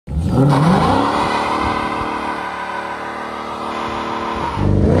These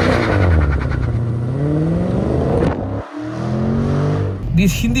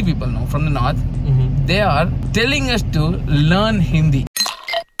Hindi people now from the north, they are telling us to learn Hindi.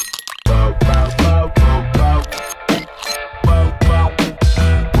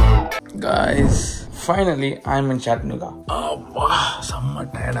 Guys, finally I'm in Chattanooga. செம்ம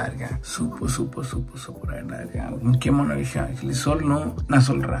டயர்டா இருக்கேன். Super டயர்டா இருக்கேன். முக்கியமான விஷயம் ஆக்சுவலி சொல்லணும், நான்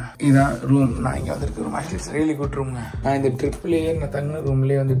சொல்றேன். இதான் ரூம். நான் இங்க வந்திருக்க ரூம் ஆக்சுவலி ரியலி குட் ரூம்ங்க. நான் இந்த ட்ரிப்லயே நான் தங்கின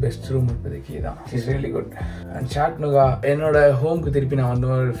ரூம்லயே வந்து பெஸ்ட் ரூம் இப்போதைக்கு தான். It's really good. And Chattanooga என்னோட ஹோம்க்கு திருப்பி நான் வந்து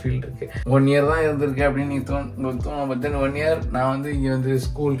ஒரு ஃபீல் இருக்கு. 1 year தான் இருந்திருக்கேன் அப்படின்னு உங்களுக்கு தோணும். பட் தென் 1 year நான் வந்து இங்க வந்து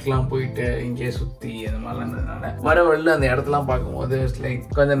ஸ்கூலுக்குலாம் போயிட்டு இங்கே சுத்தி அந்த மாதிரிலாம் இருந்ததுனால வர வழியில அந்த இடத்தெல்லாம் பார்க்கும்போது லைக்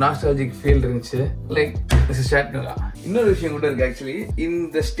கொஞ்சம் நாஸ்டாலஜிக் ஃபீல் இருந்துச்சு. Like this is Chattanooga. இன்னொரு விஷயம் கூட இருக்கு ஆக்சுவலி.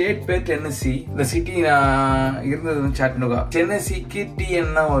 இந்த ஸ்டேட் பேர் டென்னசி. இந்த சிட்டி நான் இருந்தது வந்து Chattanooga. டென்னசிக்கு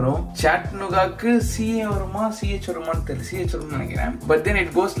டிஎன் தான் வரும். Chattanoogaக்கு சிஏ வருமா சிஹெச் வருமான்னு தெரியல. சிஹெச் வரும்னு நினைக்கிறேன். But then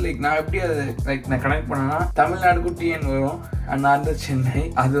it goes like நான் எப்படி அது லைக் நான் கனெக்ட் பண்ணேன்னா தமிழ்நாடுக்கும் டிஎன் வரும். நான் சென்னை,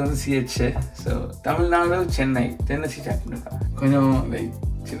 அது வந்து CH. So Tamil Nadu Chennai, Tennessee Chattanooga. கொஞ்சம் லைக்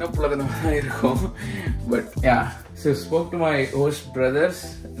சின்ன பிள்ளைத்தனமாக இருக்கும். But yeah, so spoke to my host brothers,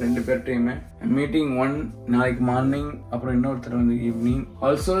 2 பேர்ட்டையுமே. Meeting 1 நாளைக்கு மார்னிங், அப்புறம் இன்னொருத்தர் வந்து ஈவினிங்.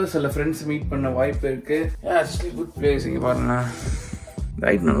 ஆல்சோ சில ஃப்ரெண்ட்ஸ் மீட் பண்ண வாய்ப்பு இருக்கு. Actually good place. இங்கே பாருங்க,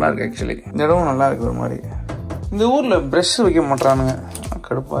 ரைட் நல்லா இருக்கு ஆக்சுவலி. இந்த இடமும் நல்லா இருக்கு. ஒரு மாதிரி இந்த ஊர்ல பிரஷ் வைக்க மாட்டானுங்க,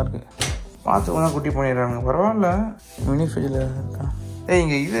 கடுப்பா இருக்கு. பார்த்து ஒன்றா குட்டி பண்ணிடுறானுங்க. பரவாயில்ல, மினி ஃப்ரிட்ஜில் இருக்கா.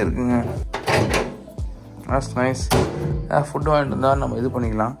 இங்கே இது இருக்குங்க, நைஸ். ஃபுட் வாங்கிட்டு இருந்தால் நம்ம இது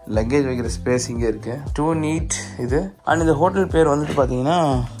பண்ணிக்கலாம். லக்கேஜ் வைக்கிற ஸ்பேஸ் இங்கே இருக்கு. டூ நீட் இது. அண்ட் இந்த ஹோட்டல் பேர் வந்துட்டு பார்த்தீங்கன்னா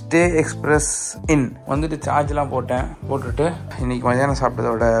ஸ்டே எக்ஸ்பிரஸ் இன். வந்துட்டு சார்ஜ்லாம் போட்டுட்டு இன்னைக்கு மதியானம்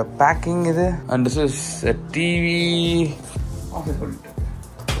சாப்பிட்டதோட பேக்கிங் இது. And this is TV.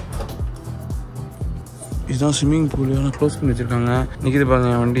 இதுதான் ஸ்விம்மிங் பூல். ஆனால் க்ளோஸ் பண்ணி வச்சிருக்காங்க. நிற்கிது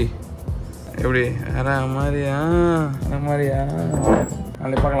பாருங்க வண்டி. எப்படி வேற மாதிரியா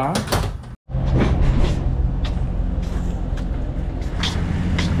நாளைக்கு பார்க்கலாம்.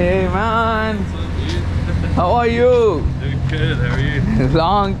 Hey man, how are you? Doing good, how are you?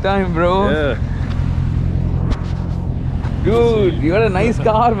 Long time bro. Yeah. Dude, you got a nice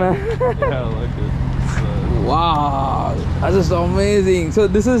car man. Yeah, I like it. Wow, that is amazing. So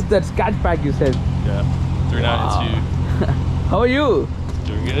this is that scat pack you said? Yeah, 392. How are you?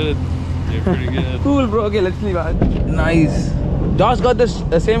 Doing good. Doing pretty good. Cool bro, okay let's leave. Nice. Josh got this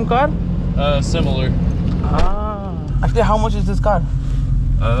same car? Similar. Actually how much is this car?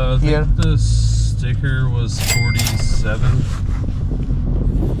 I think the sticker was 47,000.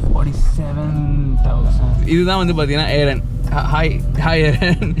 இதுதான் வந்து பாத்தீங்கன்னா ஏரன். Hi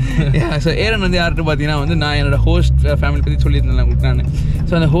ஏரன். So ஏரன் வந்து யார்கிட்ட பார்த்தீங்கன்னா வந்து நான் என்னோட host family பற்றி சொல்லியிருந்தேன் உங்களுக்கு நான்.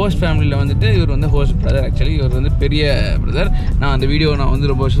 ஸோ அந்த ஹோஸ்ட் ஃபேமிலியில் வந்துட்டு இவர் வந்து ஹோஸ்ட் பிரதர். ஆக்சுவலி இவர் வந்து பெரிய பிரதர். நான் அந்த வீடியோ நான் வந்து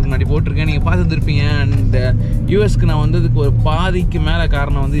ரொம்ப வருஷத்துக்கு முன்னாடி போட்டிருக்கேன், நீங்கள் பார்த்துருப்பீங்க. அண்ட் யூஎஸ்க்கு நான் வந்ததுக்கு ஒரு பாதிக்கு மேலே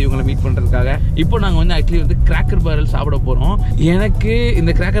காரணம் வந்து இவங்களை மீட் பண்ணுறதுக்காக. இப்போ நாங்கள் வந்து ஆக்சுவலி வந்து கிராக்கர் பேரல் சாப்பிட போகிறோம். எனக்கு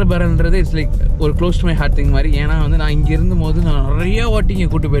இந்த கிராக்கர் பேரல்ன்றது இட்ஸ் லைக் ஒரு close to my heart thing மாதிரி. ஏன்னா வந்து நான் இங்கே இருந்தபோது நான் நிறைய வாட்டி இங்கே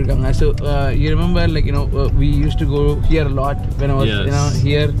கூப்பிட்டு போயிருக்காங்க. So you remember like we used to go here a lot when I was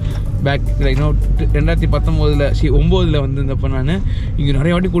here back like 2019ல 9ல வந்திருந்தப்போ நான் இங்கே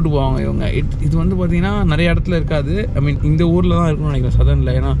நிறைய வாட்டி கூட்டு போவாங்க இவங்க. இது வந்து பார்த்தீங்கன்னா நிறைய இடத்துல இருக்காது. ஐ மீன் இந்த ஊரில் தான் இருக்கும்னு நினைக்கிறேன்,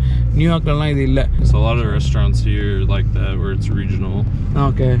 சதர்னில். ஏன்னா நியூயார்க்லாம் இது இல்லை. There's a lot of restaurants here like that where it's regional.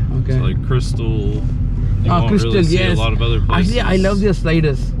 Okay. So like Crystal. You won't Crystal, really see yes. a lot of other places. Actually, I love their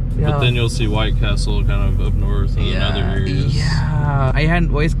sliders. But then you'll see White Castle kind of up north and other areas. Yeah, I had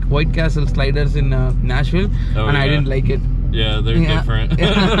White Castle sliders in Nashville, and I didn't like it. Yeah, they're different.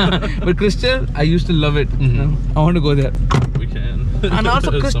 But Crystal, I used to love it. I want to go there. We can. And also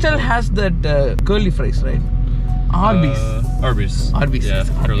Crystal has that curly fries, right? Arby's. Yeah, yes,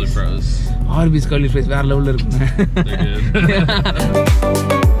 curly fries. Arby's curly fries வேற லெவல்ல இருக்குங்க. They're good.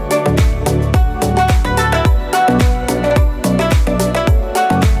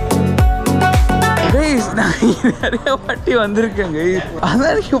 நிறைய வாட்டி வந்திருக்கேங்க.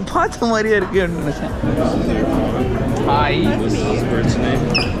 அதான் எனக்கு பார்த்த மாதிரியே இருக்கு அப்படின்னு நினைச்சேன். ஹாய்.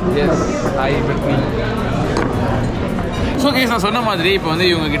 எஸ் ஹாய் பட்னி. ஸோ கேஸ் நான் சொன்ன மாதிரி இப்போ வந்து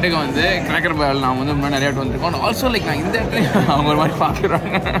இவங்க கிட்டக்க வந்து கிராக்கர் பேரல் நான் வந்து முன்னாடி நிறைய வாட்டி வந்திருக்கோம். ஆல்சோ லைக் நான் இந்த இடத்துல அவங்க ஒரு மாதிரி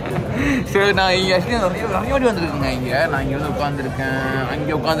பார்க்குறாங்க. ஸோ நான் இங்கே ஆக்சுவலி நிறைய வாட்டி வந்திருக்கேங்க. இங்கே நான் இங்கே வந்து உட்காந்துருக்கேன்,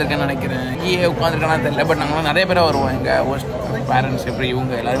 அங்கே உட்காந்துருக்கேன்னு நினைக்கிறேன், இங்கே உட்காந்துருக்கேன்னா தெரியல. பட் நாங்களாம் நிறைய பேராக வருவோம். எங்கள் பேரண்ட்ஸ் எப்படி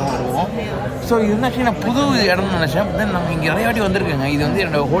இவங்க எல்லாருமே வருவோம். ஸோ இது வந்து ஆக்சுவலி நான் புது இடம்னு நினச்சேன். தென் நம்ம இங்கே நிறைய வாட்டி வந்திருக்கேங்க. இது வந்து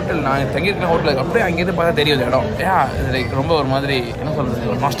என்னோட ஹோட்டல், நான் தங்கியிருக்கிற ஹோட்டலுக்கு அப்படியே அங்கேருந்து பார்த்தா தெரியும் இடம். லைக் ரொம்ப ஒரு மாதிரி என்ன சொல்கிறது,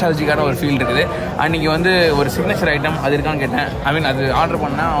 ஒரு நாஸ்டாலஜிக்கான ஒரு ஃபீல் இருக்குது. அன்றைக்கி வந்து ஒரு சிக்னேச்சர் ஐட்டம் அது இருக்கான்னு கேட்டேன். ஐ மீன் அது ஆர்டர்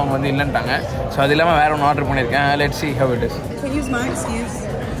பண்ணால் அவங்க வந்து இல்லைன்ட்டாங்க. ஸோ அது இல்லாமல் வேறு ஒன்று ஆர்டர் பண்ணியிருக்கேன். Let's see how it is. Can you use my excuse?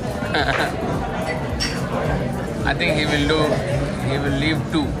 I think he will leave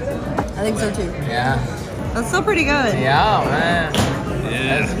too. I think so too. Yeah. That's still pretty good. Yeah, man.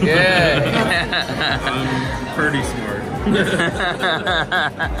 That's good. I'm pretty smart.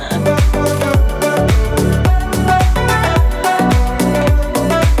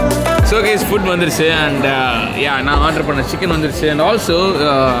 So guys, food வந்துருச்சு and நான் order பண்ண chicken வந்துருச்சு and also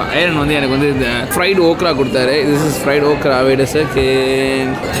iron வந்து எனக்கு வந்து இந்த fried okra கொடுத்தாரு. This is fried okra. Wait a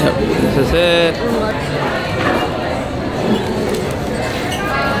second. This is it.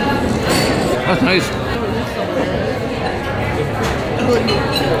 That's nice.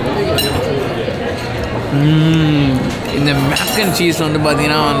 இந்த மேக் அண்ட் சீஸ் வந்து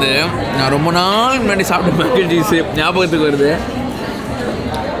பார்த்தீங்கன்னா வந்து நான் ரொம்ப நாள் முன்னாடி சாப்பிட்ட மேக் அண்ட் சீஸ் ஞாபகத்துக்கு வருது.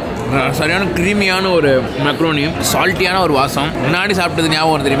 சரியான க்ரீமியான ஒரு மெக்ரோனி, சால்ட்டியான ஒரு வாசம். முன்னாடி சாப்பிட்டது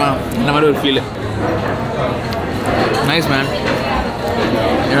ஞாபகம் வரும் தெரியுமா, இந்த மாதிரி ஒரு feel. Nice man,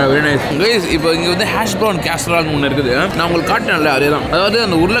 very nice guys. இப்போ இங்கே வந்து ஹேஷ் ப்ரவுன் கேஸ்ட்ரால்னு ஒன்று இருக்குது. நான் உங்களுக்கு காட்டினேன்ல அதே தான். அதாவது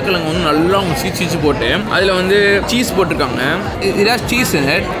அந்த உருளைக்கிழங்கு வந்து நல்லா அவங்க சீச்சு போட்டு அதில் வந்து சீஸ் போட்டிருக்காங்க. It has cheese in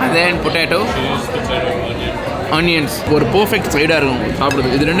it and then potato, onions. ஒரு பர்ஃபெக்ட் சைடாக இருக்கும்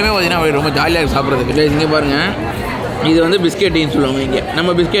சாப்பிட்றது. இது ரெண்டுமே பார்த்தீங்கன்னா ரொம்ப ஜாலியாக இருக்குது சாப்பிட்றதுக்கு. இங்கே பாருங்கள், இது வந்து பிஸ்கெட்டின்னு சொல்லுவாங்க. இங்கே நம்ம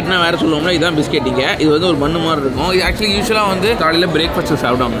பிஸ்கெட்னா வேறு சொல்லுவோம்னா இதுதான் பிஸ்கெட்டிங்க. இது வந்து ஒரு மண்ணு மாதிரி இருக்கும். இது ஆக்சுவலி யூஸ்வலாக வந்து காலையில் பிரேக்ஃபாஸ்ட்டு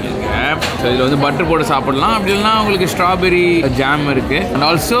சாப்பிடுவாங்க இங்கே. ஸோ இதில் வந்து பட்டர் போட்டு சாப்பிடலாம். அப்படி இல்லைனா உங்களுக்கு ஸ்ட்ராபெரி ஜாம் இருக்குது அண்ட்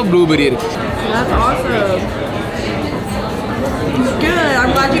ஆல்சோ ப்ளூபெரி இருக்குது. That's awesome. Good.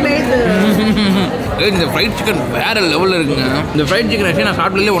 I'm glad you made this. இந்த ஃப்ரைட் சிக்கன் வேறு லெவலில் இருக்குங்க. இந்த ஃப்ரைட் சிக்கன் ஆக்சுவலி நான்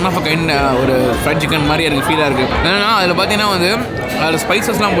சாப்பிட்றதுலேயே ஒன் ஆஃப் அ கைண்ட் ஒரு ஃப்ரைட் சிக்கன் மாதிரியே இருக்குது, ஃபீலாக இருக்குது. ஏன்னா அதில் பார்த்தீங்கன்னா வந்து அதில்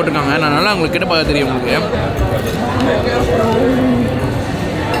ஸ்பைசஸ்லாம் போட்டிருக்காங்க. நான் நல்லா உங்களுக்கு கிட்ட பார்க்க தெரியும் உங்களுக்கு.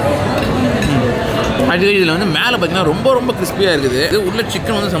 ஆக்சுவலி இதில் வந்து மேலே பார்த்தீங்கன்னா ரொம்ப கிறிஸ்பியாக இருக்குது. இது உள்ள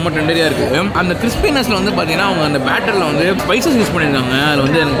சிக்கன் வந்து செம்ம டெண்டரியாக இருக்குது. அந்த கிறிஸ்பினஸில் வந்து பார்த்தீங்கன்னா அவங்க அந்த பேட்டரில் வந்து ஸ்பைசஸ் யூஸ் பண்ணியிருக்காங்க. அதில்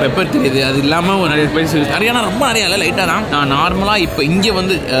வந்து எனக்கு பெப்பர் தெரியுது. அது இல்லாமல் நிறைய ஸ்பைசஸ் யூஸ் ரொம்ப நிறையா இல்லை, லைட்டாக தான். நான் நார்மலாக இப்போ இங்கே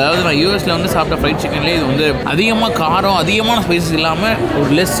வந்து அதாவது நான் யூஎஸில் வந்து சாப்பிட்ட ஃப்ரைட் சிக்கன்லேயே இது வந்து அதிகமாக காரம், அதிகமான ஸ்பைசஸ் இல்லாமல்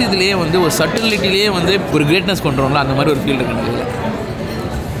ஒரு லெஸ் இதுலேயே வந்து ஒரு சட்டிலிட்டிலேயே வந்து ஒரு கிரேட்னஸ் கொண்டு வரோம்ல, அந்த மாதிரி ஒரு ஃபீல் இருக்குது இதில்.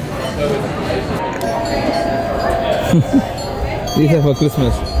 These are for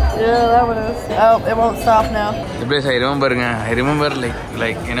Christmas. Yeah, that one is. Oh, it won't stop now. The place I remember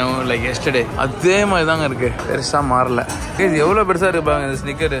like you know like yesterday. அதே மாதிரி தாங்க இருக்கு, பெருசா மாறல. இது எவ்வளவு பெருசா இருப்பாங்க இந்த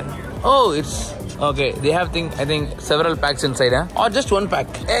sneaker. Oh, it's okay. They have I think several packs inside, or just one pack.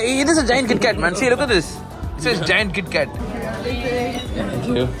 It is a giant Kit Kat, man. See, look at this. It says giant Kit Kat. Thank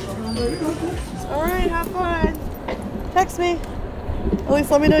you. All right, have fun. Text me. At least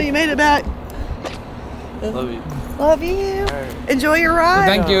let me know you made it back. Love you. Love you. Enjoy your ride.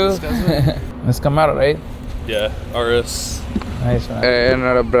 Thank you. Miss Camaro, right? Yeah, RS. Nice man.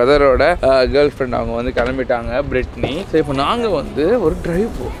 என்னோட பிரதரோட girl friend அவங்க வந்து கிளம்பிட்டாங்க, Britney. So இப்போ நாங்கள் வந்து ஒரு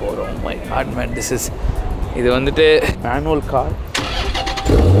drive போகிறோம். My God man, இது வந்துட்டு மேனுவல் கார்.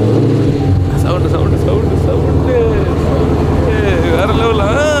 சவுண்டு வேற லெவலா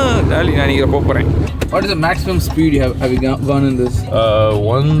ஜாலி. நான் இங்கே போகிறேன். What is the maximum speed you have you gone in this?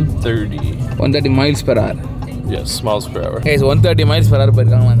 130 miles per hour. Yes, miles per hour. Okay, so 130 miles per hour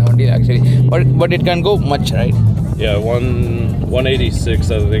போயிருக்காங்க அந்த வண்டி actually. But it can go much, right? Yeah,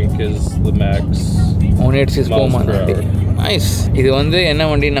 186 I think is the max. 186 போமா வண்டி. Nice. இது வந்து என்ன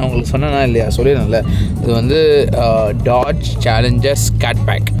வண்டி நான் உங்களுக்கு சொன்னேன்னா இல்லையா, சொல்லிடுறேன்ல. இது வந்து Dodge Challenger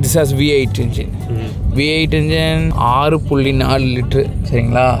Catback. This has V8 engine. V8 engine 6.4 litre,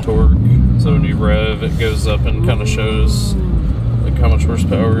 சரிங்களா? So when you rev, it goes up and kind of shows like how much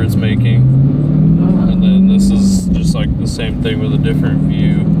horsepower it's making. And then this is just like the same thing with a different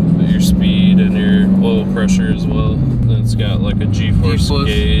view, your speed and your oil pressure as well. Then it's got like a G-force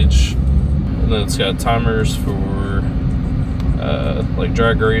gauge, and then it's got timers for like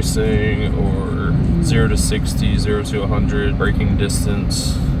drag racing or 0 to 60, 0 to 100, braking distance,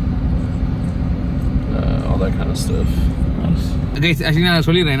 all that kind of stuff. Guys, actually நான்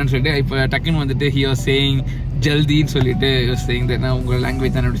சொல்லிடுறேன் என்னன்னு சொல்லிட்டு. இப்போ டக்குன்னு வந்துட்டு he was saying ஜல்தின்னு சொல்லிட்டு saying that நான் உங்கள்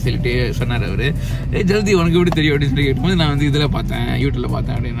லாங்குவேஜ் தானே அப்படி சொல்லிட்டு சொன்னார் அவர். ஜல்தி உனக்கு எப்படி தெரியும் அப்படின்னு சொல்லி கேட்கும்போது நான் வந்து இதில் பார்த்தேன், யூடியூப்பில்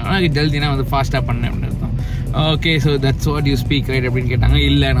பார்த்தேன் அப்படின்னா. எனக்கு ஜல்தினா வந்து ஃபாஸ்ட்டாக பண்ணேன் அப்படின்னு அர்த்தம். Okay, so that's what you speak right அப்படின்னு கேட்டாங்க.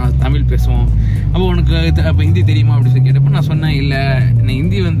 இல்லை, நான் தமிழ் பேசுவோம் அப்போ உனக்கு அப்போ ஹிந்தி தெரியுமா அப்படின்னு சொல்லி கேட்டப்போ நான் சொன்னேன் இல்லை எனக்கு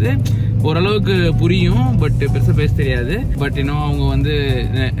ஹிந்தி வந்து ஓரளவுக்கு புரியும் பட் பெருசாக பேச தெரியாது பட் இன்னும் அவங்க வந்து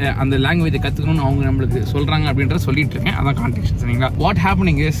அந்த லாங்குவேஜை கற்றுக்கணும்னு அவங்க நம்மளுக்கு சொல்கிறாங்க அப்படின்றத சொல்லிட்டு இருக்கேன் அதான் கான்டெக்ஸ்ட் சரிங்களா what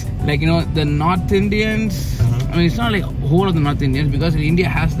happening is like the North Indians I mean it's not like whole of the North Indians because India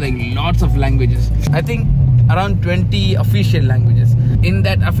has like lots of languages I think around 20 official languages in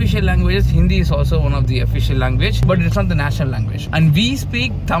that official languages Hindi is also one of the official language but it's not the national language and we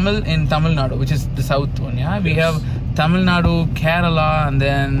speak Tamil in Tamil Nadu which is the south one yeah we have Tamil Nadu, Kerala, and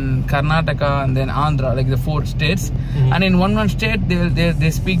then Karnataka, and then Andhra, like the 4 states. And in one state,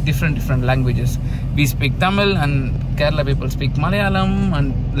 they speak different languages. We speak Tamil, and Kerala people speak Malayalam, and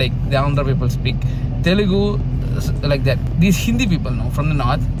like the Andhra people speak Telugu, like that. These Hindi people now from the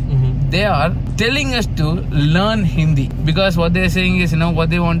north, they are telling us to learn Hindi because what they are saying is, what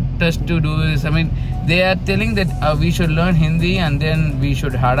they want us to do is, I mean, they are telling that we should learn Hindi and then we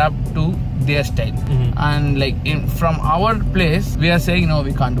should adapt to their style and like from our place we are saying no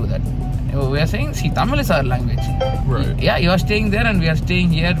we can't do that we are saying see Tamil is our language right yeah you are staying there and we are staying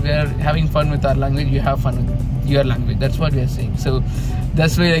here we are having fun with our language you have fun with your language that's what we are saying so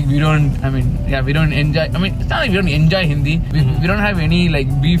that's why like we don't I mean yeah we don't enjoy I mean it's not like we don't enjoy Hindi we don't have any like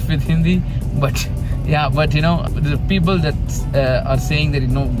beef with Hindi but yeah but the people that are saying that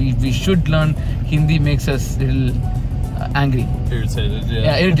we should learn Hindi makes us little angry irritated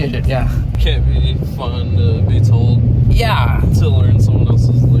irritated yeah can't be fun to be told yeah to learn someone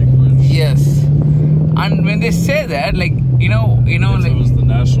else's language yes and when they say that like if like it was the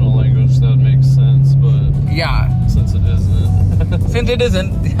national language that makes sense but yeah since it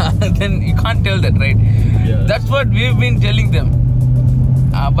isn't then you can't tell that right yeah that's what we've been telling them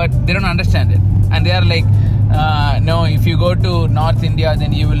but they don't understand it and they are like no if you go to North India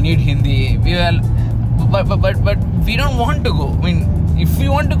then you will need Hindi we will but we don't want to go I mean if we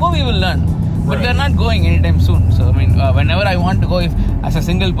want to go we will learn but we are not going anytime soon so I mean whenever I want to go if as a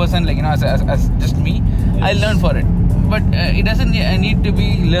single person like as just me yes. I'll learn for it but it doesn't need to be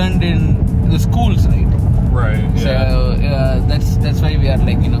learned in the schools right so that's why we are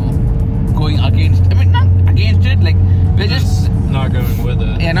like going against I mean not against it like we're just not going with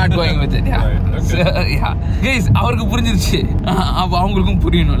it yeah not going with it yeah right, okay. so, yeah guys அவருக்கு புரிஞ்சிருச்சு அப்ப அவங்களுக்கும்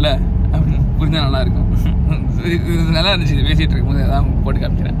புரியணும்ல புரிஞ்சா நல்லா இருக்கும் நல்லா இருந்துச்சு பேசிட்டு இருக்கும்போது அதான் போட்டு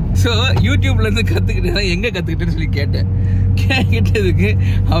காமிக்கிறேன் ஸோ யூடியூப்ல இருந்து கத்துக்கிட்டேன் எங்க கத்துக்கிட்டேன்னு சொல்லி கேட்டதுக்கு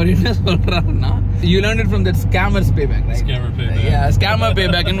அவர் என்ன சொல்றாருன்னா you learned it from that scammers payback right scammer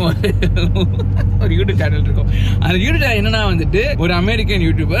payback ன்னு ஒரு யூடியூப் சேனல் இருக்கும் அந்த யூடியூப் சேனல் என்னன்னா வந்துட்டு ஒரு அமெரிக்கன்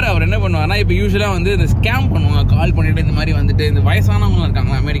யூடியூபர் அவர் என்ன பண்ணுவாருன்னா இப்போ யூஸ்வலா வந்து இந்த ஸ்கேம் பண்ணுவாங்க கால் பண்ணிட்டு இந்த மாதிரி வந்துட்டு இந்த வயசானவங்க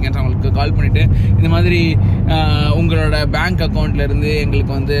இருக்காங்க அமெரிக்கன்ஸ் அவங்களுக்கு கால் பண்ணிட்டு இந்த மாதிரி உங்களோட பேங்க் அக்கௌண்ட்ல இருந்து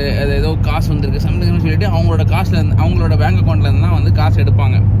எங்களுக்கு வந்து ஏதோ காசு வந்திருக்கு சம்திங்னு சொல்லிட்டு அவங்களோட பேங்க் அக்கௌண்ட்ல இருந்து தான் வந்து காசு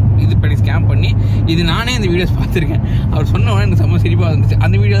எடுப்பாங்க இது பண்ணி ஸ்கேம் பண்ணி இது நானே இந்த வீடியோஸ் பார்த்துருக்கேன் அவர் சொன்ன உடனே எனக்கு செம்ம சிரிப்பாக இருந்துச்சு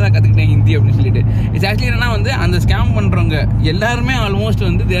அந்த வீடியோ தான் கற்றுக்கிட்டேன் ஹிந்தி அப்படின்னு சொல்லிட்டு இட்ஸ் ஆக்சுவலி என்னன்னா வந்து அந்த ஸ்கேம் பண்ணுறவங்க எல்லாருமே ஆல்மோஸ்ட்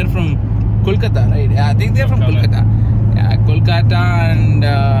வந்து there from Kolkata right I think there from Kolkata and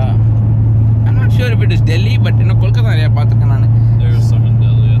I'm not sure if it is Delhi but இன்னும் கொல்கத்தா நிறையா பார்த்துருக்கேன் நான்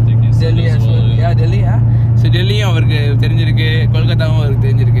டெல்லி ஸோ டெல்லியும் அவருக்கு தெரிஞ்சிருக்கு கொல்கத்தாவும் அவருக்கு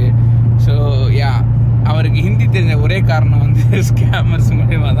தெரிஞ்சிருக்கு ஸோ அவருக்கு ஹிந்தி தெரிஞ்ச ஒரே காரணம் வந்து ஸ்கேமர்ஸ்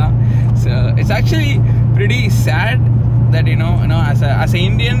மூலமா தான் so it's actually pretty sad that as a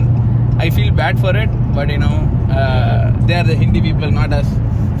Indian I feel bad for it but they are the Hindi people not us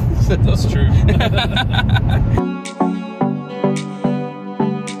so that's true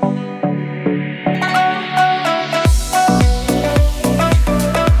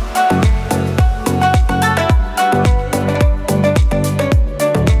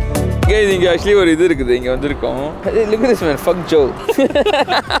இங்க ஆக்சுவலி ஒரு இது இருக்குது இங்க வந்திருக்கோம் look at this man fuck Joe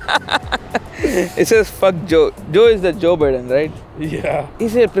it says fuck Joe is the Joe Biden right yeah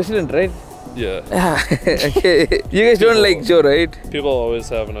he's a president right yeah okay you guys don't like Joe right people always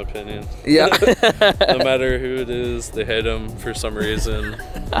have an opinion yeah no matter who it is they hate him for some reason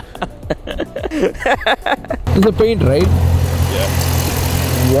it's a paint right yeah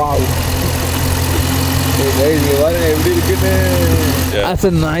wow hey guys you want every இருக்குன்னு that's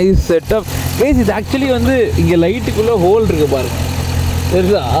a nice setup guys இது actually வந்து இங்க லைட்டுக்குள்ள whole இருக்கு பாருங்க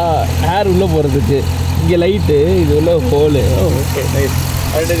தெரியுதா ஏர் உள்ள போறதுக்கு இங்க லைட் இது உள்ள whole okay nice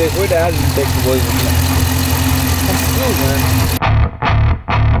and they put air intake போய் that's cool man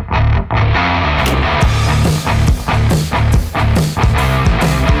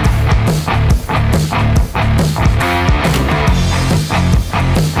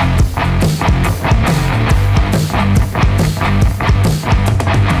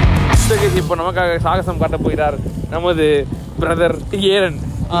இப்போ நமக்காக சாகசம் காட்ட போகிறார் நமது பிரதர் ஏரன்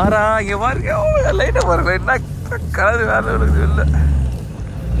ஆறா இங்கே பாருங்க லைட்டாக பாருங்க என்ன கலர் வேலை இருக்குது இல்லை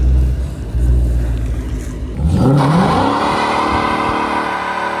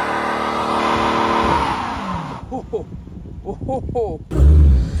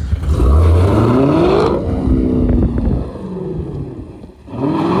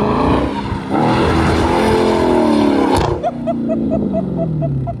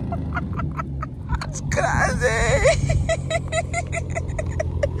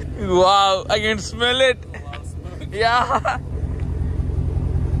Wow, I can smell it. Yeah.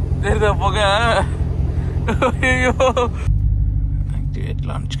 There's a bugger. Activate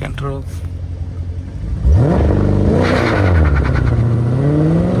launch control.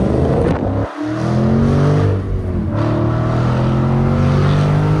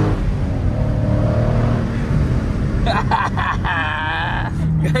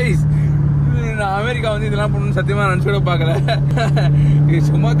 Guys, நான் அமெரிக்கா வந்து இதெல்லாம் பண்ணணும்னு சத்தியமாக நினச்சி கூட பார்க்கல.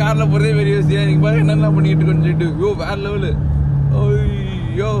 சும்மா காரில் போகிறதே பெரிய விஷயம். நீங்கள் பாருங்க என்னெல்லாம் பண்ணிக்கிட்டு சொல்லிட்டு ஐயோ வேற லெவலு.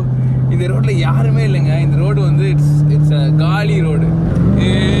 ஐயோ இந்த ரோட்டில் யாருமே இல்லைங்க. இந்த ரோடு வந்து இட்ஸ் அ காலி road.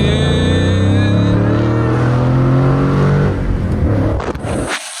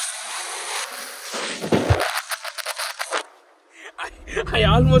 I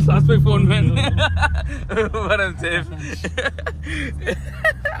almost lost my phone, man. But I'm safe.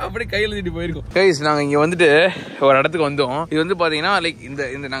 அப்படி கையில் தூக்கிட்டு போயிருக்கோம். கைஸ் நாங்கள் இங்கே வந்துட்டு ஒரு இடத்துக்கு வந்தோம். இது வந்து பார்த்தீங்கன்னா லைக்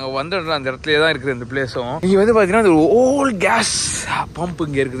இந்த நாங்கள் வந்த அந்த இடத்துல தான் இருக்குது இந்த பிளேஸும். இங்கே வந்து பார்த்தீங்கன்னா ஒரு ஓல்ட் கேஸ் பம்ப்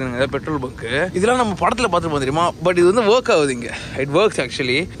இங்கே இருக்குதுங்க, பெட்ரோல் பங்க்கு. இதெல்லாம் நம்ம படத்தில் பார்த்துட்டு தெரியுமா? பட் இது வந்து ஒர்க் ஆகுது இங்கே. It works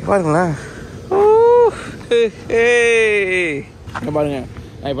actually. பாருங்களேன் பாருங்க.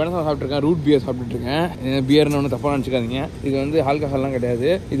 நான் இப்போ என்ன சாப்பிட்ருக்கேன், ரூட் பியர் சாப்பிட்டுருக்கேன். பியர்னு ஒன்று தப்பாக நினச்சிக்காதீங்க. இது வந்து ஆல்கஹால்லாம் கிடையாது.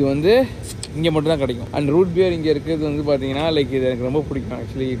 இது வந்து இங்கே மட்டும் தான் கிடைக்கும். அண்ட் ரூட் பியர் இங்கே இருக்கிறது வந்து பார்த்தீங்கன்னா லைக் இது எனக்கு ரொம்ப பிடிக்கும்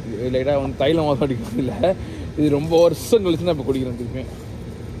ஆக்சுவலி. லைட்டாக வந்து தைலமாக குடிக்கிறது இல்லை, இது ரொம்ப வருஷம் கழிச்சு தான் இப்போ குடிக்கிறேன் திருப்பி.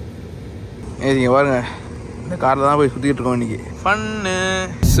 ஏங்க பாருங்க, இந்த காரில் தான் போய் சுற்றிக்கிட்டு இருக்கோம் இன்னைக்கு. Fun.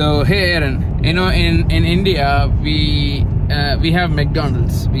 So hey Aaron, in India we have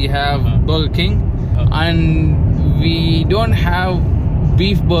McDonald's, we have Burger King, and we don't have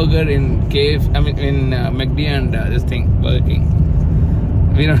beef burger in McD and this thing, Burger King.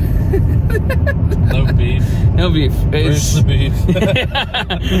 We don't. No beef. No beef. Where's the beef?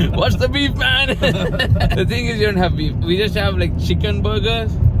 What's the beef, man? The thing is, you don't have beef. We just have like chicken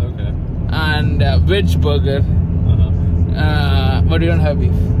burgers. Okay. And veg burger. But we don't have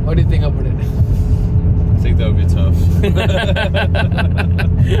beef. What do you think about it? I think that would be tough.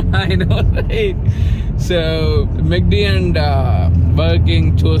 I know, right? So McD and Burger King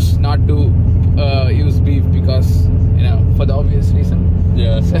chose not to use beef because, you know, for the obvious reason.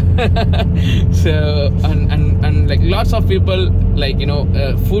 Yeah. So and like lots of people, like, you know,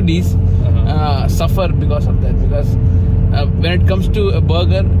 foodies suffer because of that, because when it comes to a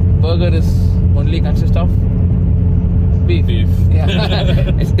burger is only consist of beef. Yeah.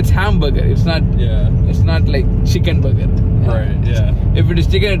 it's hamburger. It's not. Yeah. It's not like chicken burger. Right. Yeah. If it is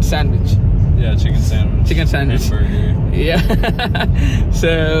chicken, it's sandwich. Yeah, chicken sandwich. Chicken sandwich. Hamburger. Yeah.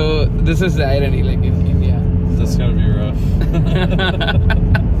 So this is the irony, like in India. That's gonna be rough.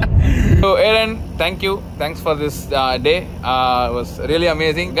 So Aaron, thanks for this day. It was really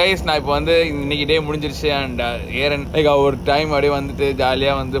amazing, guys. நான் இப்போ வந்து இன்னைக்கு டே முடிஞ்சிருச்சு. And Aaron like ஒரு time அப்படியே வந்துட்டு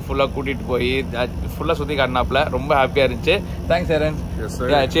ஜாலியாக வந்து ஃபுல்லாக கூட்டிகிட்டு போய் ஃபுல்லாக சுற்றி காட்டினாப்புல ரொம்ப ஹாப்பியாக இருந்துச்சு. Thanks Aaron. Yes, sir.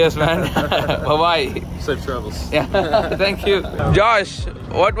 Yeah, cheers, man. Bye. Safe travels. Yeah. Thank you. Josh,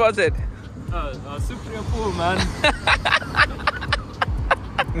 what was it? Super cool, man.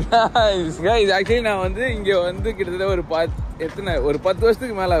 Nice. Guys, actually நான் வந்து இங்கே வந்து கிட்டத்தட்ட ஒரு 10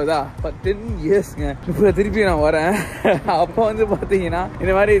 வருஷத்துக்கு மேலே ஆகுதா, 10 இயர்ஸ்ங்க. இப்போ திருப்பி நான் வரேன். அப்போ வந்து பார்த்தீங்கன்னா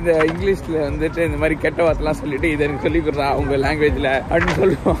இந்த மாதிரி இந்த இங்கிலீஷில் வந்துட்டு இந்த மாதிரி கெட்ட வார்த்தைலாம் சொல்லிட்டு இதை எனக்கு சொல்லிக் கொடுறா உங்கள் லாங்குவேஜில் அப்படின்னு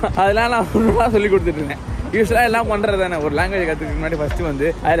சொல்லுவோம். அதெல்லாம் நான் ஒன்றுலாம் சொல்லி கொடுத்துட்டு இருந்தேன். யூஸ்வலாக எல்லாம் பண்ணுறது தானே. ஒரு லாங்குவேஜ் கற்றுக்கு முன்னாடி ஃபஸ்ட்டு வந்து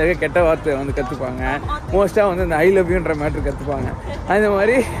அதில் இருக்க கெட்ட வார்த்தை வந்து கற்றுப்பாங்க. மோஸ்ட்டாக வந்து இந்த ஐ லவ் யூன்ற மேட்ரு கற்றுப்பாங்க. அந்த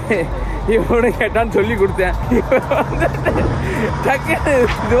மாதிரி இவனோட கேட்டான்னு சொல்லி கொடுத்தேன். டக்குன்னு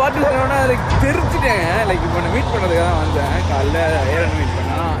இது வார்த்தை சொல்லணும்னா அதுக்கு தெரிஞ்சுட்டேங்க. லைக் இப்போ நான் மீட் பண்ணுறதுக்காக தான் வந்தேன். காலைல ஏரன் மீட்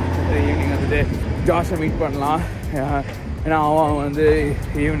பண்ணலாம், ஈவினிங் வந்துட்டு ஜாஷை மீட் பண்ணலாம். ஏன்னா அவன் வந்து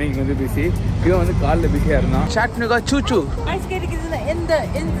ஈவினிங் வந்து பிஸி, இவன் வந்து காலைல பிஸியாக இருந்தான். Chattanooga choo-choo. Ice skating is in the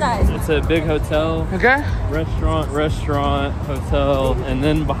inside. It's a big hotel. Okay. Restaurant, hotel, and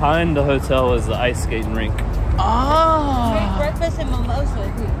then behind the hotel is the ice skating rink. Make breakfast and mimosa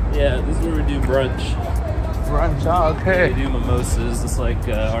too. Yeah, this is where we do brunch. Okay. We do mimosas. It's like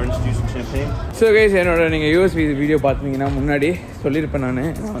orange juice and champagne. So guys, என்னோட நீங்கள் USB video பார்த்தீங்கன்னா முன்னாடி சொல்லியிருப்பேன்.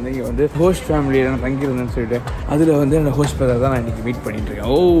 நான் வந்து இங்கே வந்து host ஃபேமிலியில் நான் தங்கியிருந்தேன்னு சொல்லிட்டு அதில் வந்து என்னோட ஹோஸ்ட் பிரதர் தான் நான் இன்றைக்கி மீட் பண்ணிட்டு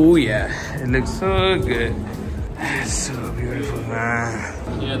இருக்கேன். ஓ யா, it looks so good. That's so beautiful, man.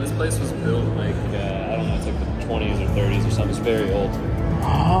 Yeah, this place was built like, I don't know, it's like the 20s or 30s or something. It's very old.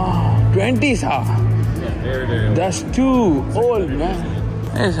 Oh, 20s, huh? Yeah, very, very old. That's too old, man.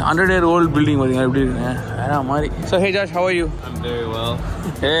 It's 100-year-old building. So, hey Josh, how are you? I'm very well.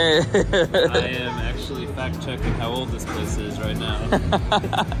 Hey. I am actually fact-checking how old this place is right now.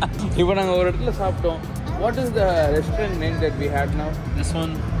 What is the restaurant name that we had now? This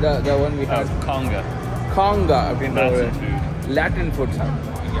one? The one we had? Conga. Conga. Latin food. Latin food.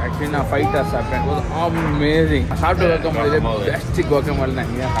 Actually, I 5 stars. It was amazing. I had best guacamole.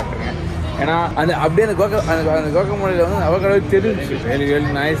 And the guacamole really,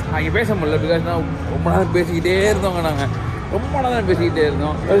 really nice. I pay some because now I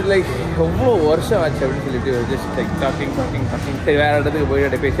was like, just like talking.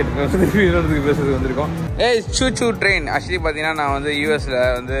 Hey, choo-choo train. Actually, I was in US. I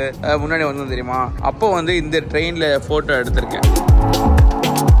was in the train photo.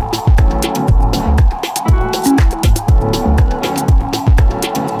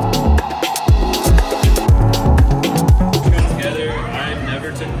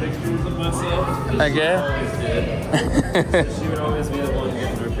 Okay. She would always be the one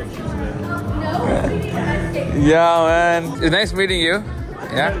getting her pictures there. Yeah, man. It's nice meeting you.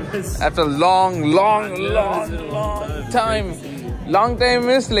 Yeah. After a long time. Long time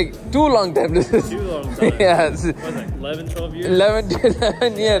is like too long time. This is. Too long time. Yes. What was it, 11, 12 years? 11 to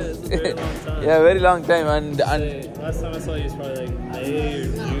 11 years. Yeah, it's a very long time. Yeah, very long time. And last time I saw you was probably like May or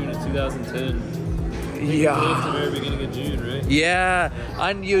June of 2010. Yeah. It was the very beginning of June, right? Yeah,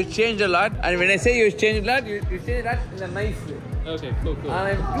 and you changed a lot. And when I say you changed a lot, you changed a lot in a nice way. Okay, cool. And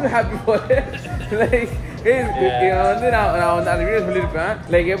I'm too happy for it. Like, now the videos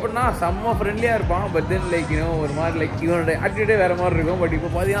like some more friendly, but then like like attitude but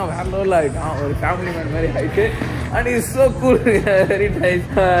family man and he's so cool. Very nice.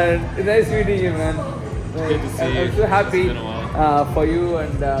 Nice meeting you, man. Good to see you. I'm so happy. It's been a while. For you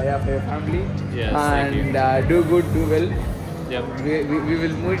and for your family. Yes, and thank do good, do well. Yep. We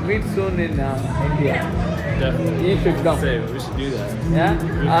will meet soon in India. Definitely. You should come. We should do that. Yeah.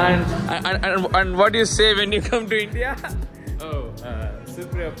 And what do you say when you come to India? Oh,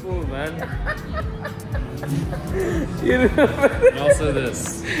 super cool, man. You remember? And also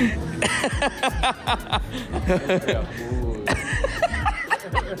this.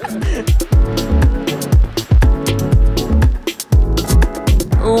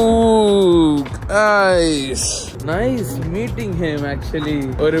 Ooh, guys. Nice meeting him actually.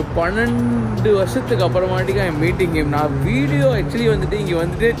 ஒரு 12 வருஷத்துக்கு அப்புறமாட்டிக்கு I'm meeting him. நான் video actually இங்க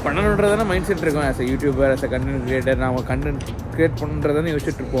வந்துட்டு பண்ணணும்ன்றதான mind set இருக்கும். as a YouTuber, as a content creator, நாம content create பண்ணுன்றதானே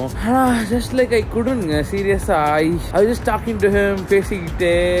யோசிச்சுட்டு இருப்போம். just like I couldn't, சீரியஸா I was just talking to him,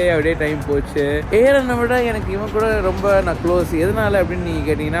 பேசிக்கிட்டே அப்படியே டைம் போச்சு. ஏரனை விட எனக்கு இவன் கூட ரொம்ப நான் க்ளோஸ். எதனால அப்படின்னு நீங்க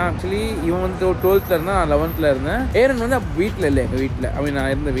கேட்டீங்கன்னா, ஆக்சுவலி இவன் வந்து 12th இருந்தா, நான் 11th இருந்தேன். ஏரன் வந்து வீட்டில் இல்லை, எங்க வீட்டில்.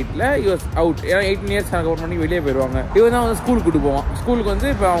 நான் இருந்த வீட்டில் he was out. ஏன்னா 18 years எனக்கு ஒரு மணிக்கு வெளியே போயிடுவாங்க. இவன் தான் வந்து ஸ்கூலுக்கு கூட்டு போவான். ஸ்கூலுக்கு வந்து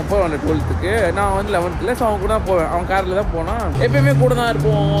இப்போ அவன் போவான் 12th. நான் வந்து 11th. ஸோ அவன் கூட தான் போவேன். அவன் காரில் தான் போனான். எப்பயுமே கூட தான்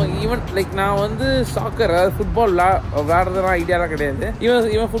இருப்போம். ஈவன் லைக் நான் வந்து சாக்கர், அதாவது ஃபுட்பால் விளையாடுறதுலாம் ஐடியாலாம் கிடையாது.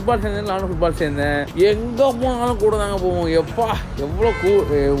 இவன் ஃபுட்பால் சேர்ந்தேன், நானும் ஃபுட்பால் சேர்ந்தேன். எங்கே போனாலும் கூட தாங்க போவோம். எப்பா எவ்வளோ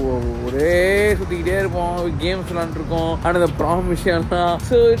ஒரே சுற்றிக்கிட்டே இருப்போம். கேம்ஸ் விளாண்டுருக்கோம். ஆனால் இந்த ப்ராம் விஷயம்லாம்.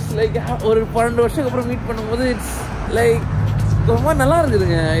 ஸோ இட்ஸ் லைக் ஒரு 12 வருஷத்துக்கு அப்புறம் மீட் பண்ணும்போது இட்ஸ் லைக் ரொம்ப நல்லா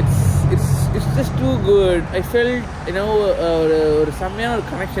இருக்குதுங்க. It's just too good. I felt ஒரு செம்மையான ஒரு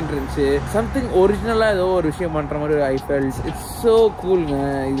கனெக்ஷன் இருந்துச்சு. சம்திங் ஒரிஜினலாக ஏதோ ஒரு விஷயம் பண்ணுற மாதிரி I felt. It's so coolங்க.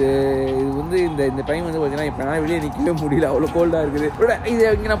 இது வந்து இந்த டைம் வந்து பார்த்தீங்கன்னா இப்போ நான் வெளியே நிற்கவே முடியல, அவ்வளோ கோல்டாக இருக்குது. பட் இது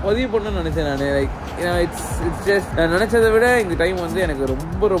இங்கே நான் பதிவு பண்ணணும்னு நினச்சேன். நான் லைக் இட்ஸ் ஜஸ்ட் நான் நினச்சதை விட இந்த டைம் வந்து எனக்கு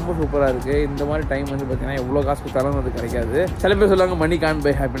ரொம்ப ரொம்ப சூப்பராக இருக்குது. இந்த மாதிரி டைம் வந்து பார்த்தீங்கன்னா எவ்வளோ காசு கொடுத்தாலும் அது கிடைக்காது. சில பேர் சொல்லுவாங்க மணி கான்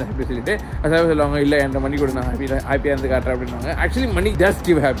பை ஹாப்பினஸ் அப்படி சொல்லிட்டு, சில பேர் சொல்லுவாங்க இல்லை என் மணி கூட நான் ஹாப்பியாக இருந்து காட்டுறேன் அப்படின்னாங்க. ஆக்சுவலி மணி ஜஸ்ட்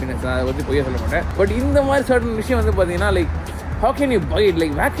கிவ் ஹாப்பினஸ். அதை வந்து போய் சொல்ல மாட்டேன். பட் இந்த மாதிரி சர்டன் விஷயம் வந்து பார்த்தீங்கன்னா like how can you buy it,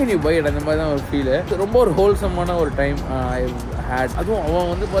 like where can you buy it, அந்த மாதிரி தான் ஒரு ஃபீல். ரொம்ப ஒரு ஹோல்சமான ஒரு டைம் I had. அதுவும் அவன்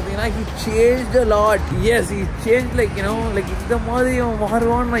வந்து பார்த்தீங்கன்னா he changed a lot. Yes, he changed like like இந்த மாதிரி அவன்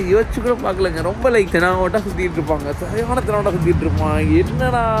மாறுவான்னு நான் யோசிச்சு கூட பார்க்கலங்க. ரொம்ப லைக் தினாவட்டா சுற்றிட்டு இருப்பாங்க, சரியான தினாவட்டா சுற்றிட்டு இருப்பான்.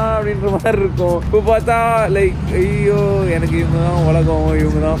 என்னடா அப்படின்ற மாதிரி இருக்கும். இப்போ பார்த்தா லைக் ஐயோ எனக்கு இவங்க தான் உலகம்,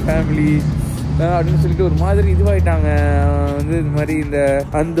 இவங்க தான் ஃபேமிலி அப்படின்னு சொல்லிட்டு ஒரு மாதிரி இதுவாயிட்டாங்க. வந்து இது மாதிரி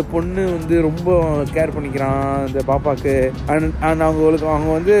அந்த பொண்ணு வந்து ரொம்ப கேர் பண்ணிக்கிறான் இந்த பாப்பாக்கு. அண்ட் அவங்க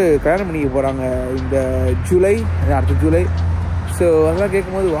வந்து கல்யாணம் பண்ணிக்க போகிறாங்க இந்த ஜூலை, அடுத்த ஜூலை. ஸோ ஸோ அதெல்லாம்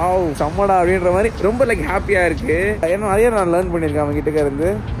கேட்கும்போது வாவ் செம்மடா அப்படின்ற மாதிரி ரொம்ப லைக் ஹாப்பியாக இருக்குது. ஏன்னா நிறைய நான் லேர்ன் பண்ணியிருக்கேன் அவங்க கிட்டக்க இருந்து.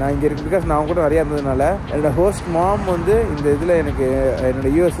 நான் இங்கே இருக்கு பிகாஸ் நான் கூட நிறையா இருந்ததுனால என்னோட ஹோஸ்ட் மாம் வந்து இந்த இதில் எனக்கு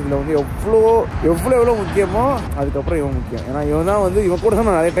என்னோட யூஎஸ் இதில் வந்து எவ்வளோ முக்கியமோ அதுக்கப்புறம் இவன் முக்கியம். ஏன்னா இவன் தான் வந்து இவன் கூட தான்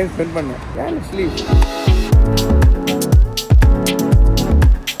நான் நிறைய டைம் ஸ்பெண்ட் பண்ணேன்.